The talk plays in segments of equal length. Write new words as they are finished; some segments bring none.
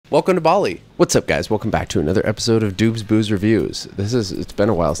Welcome to Bali. What's up, guys? Welcome back to another episode of Doob's Booze Reviews. It's been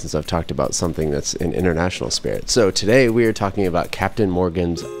a while since I've talked about something that's in international spirit. So today we are talking about Captain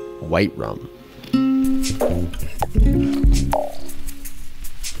Morgan's white rum.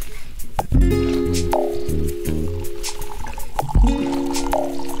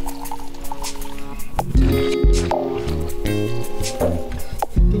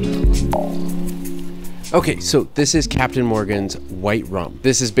 Okay, so this is Captain Morgan's white rum.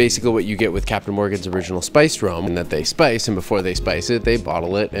 This is basically what you get with Captain Morgan's original spiced rum, and that they spice, and before they spice it, they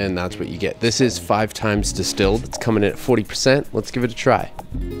bottle it, and that's what you get. This is 5 times distilled. It's coming in at 40%. Let's give it a try.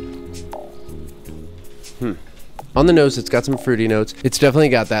 On the nose, it's got some fruity notes. It's definitely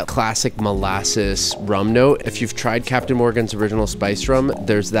got that classic molasses rum note. If you've tried Captain Morgan's original spiced rum,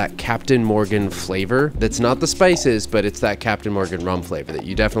 there's that Captain Morgan flavor. That's not the spices, but it's that Captain Morgan rum flavor that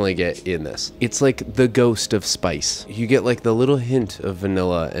you definitely get in this. It's like the ghost of spice. You get like the little hint of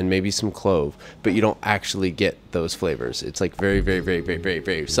vanilla and maybe some clove, but you don't actually get those flavors. It's like very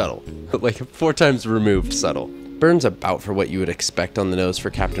subtle. Like 4 times removed subtle. Burns about for what you would expect on the nose for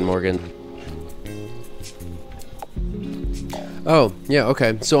Captain Morgan. Oh, yeah,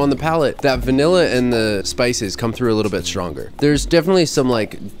 okay. So on the palate, that vanilla and the spices come through a little bit stronger. There's definitely some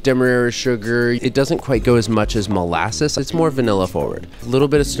like demerara sugar. It doesn't quite go as much as molasses. It's more vanilla forward. A little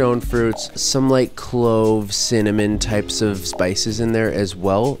bit of stone fruits, some like clove, cinnamon types of spices in there as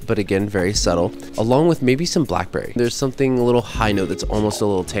well, but again, very subtle, along with maybe some blackberry. There's something a little high note that's almost a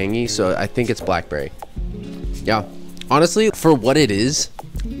little tangy, so I think it's blackberry. Yeah, honestly, for what it is,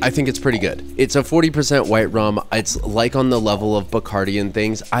 I think it's pretty good. It's a 40% white rum. It's like on the level of Bacardi and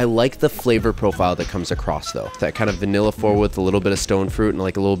things. I like the flavor profile that comes across though. That kind of vanilla forward with a little bit of stone fruit and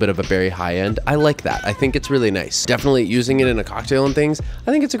like a little bit of a berry high end. I like that. I think it's really nice. Definitely using it in a cocktail and things.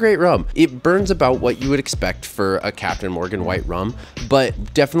 I think it's a great rum. It burns about what you would expect for a Captain Morgan white rum,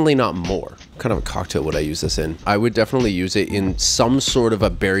 but definitely not more. What kind of a cocktail would I use this in? I would definitely use it in some sort of a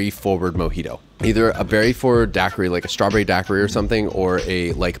berry forward mojito. Either a berry forward daiquiri, like a strawberry daiquiri or something, or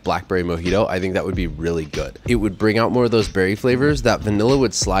a like blackberry mojito. I think that would be really good. It would bring out more of those berry flavors. That vanilla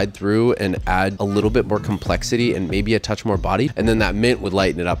would slide through and add a little bit more complexity and maybe a touch more body. And then that mint would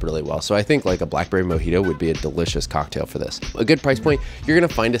lighten it up really well. So I think like a blackberry mojito would be a delicious cocktail for this. A good price point, you're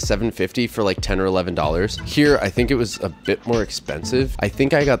gonna find a $7.50 for like $10 or $11. Here, I think it was a bit more expensive. I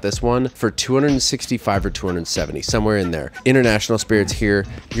think I got this one for $265 or $270, somewhere in there. International spirits here,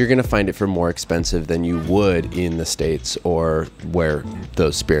 you're gonna find it for more expensive than you would in the States or where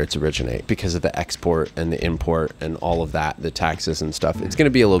those spirits originate because of the export and the import and all of that, the taxes and stuff. It's going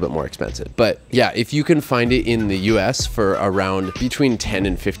to be a little bit more expensive. But yeah, if you can find it in the US for around between $10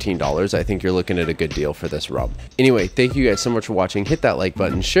 and $15, I think you're looking at a good deal for this rum. Anyway, thank you guys so much for watching. Hit that like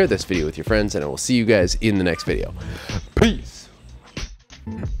button, share this video with your friends, and I will see you guys in the next video. Peace.